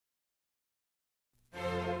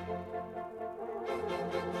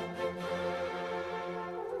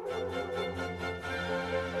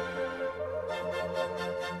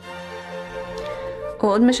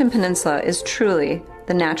Old Mission Peninsula is truly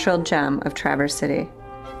the natural gem of Traverse City.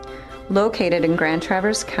 Located in Grand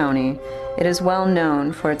Traverse County, it is well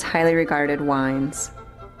known for its highly regarded wines.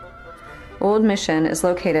 Old Mission is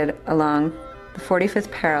located along the 45th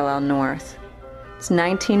parallel north. It's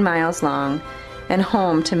 19 miles long and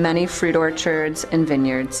home to many fruit orchards and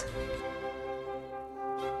vineyards.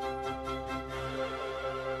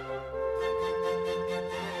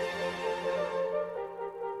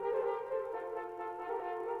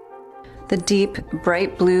 The deep,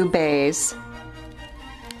 bright blue bays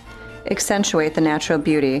accentuate the natural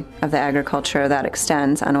beauty of the agriculture that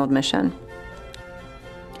extends on Old Mission.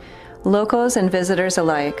 Locals and visitors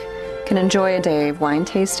alike can enjoy a day of wine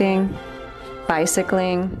tasting,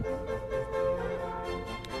 bicycling,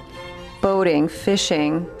 boating,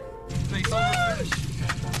 fishing. Nice silver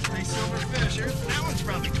fish. Nice silver fish. That one's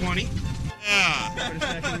probably 20.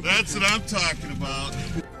 Yeah, that's what I'm talking about.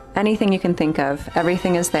 Anything you can think of,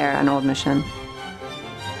 everything is there on Old Mission.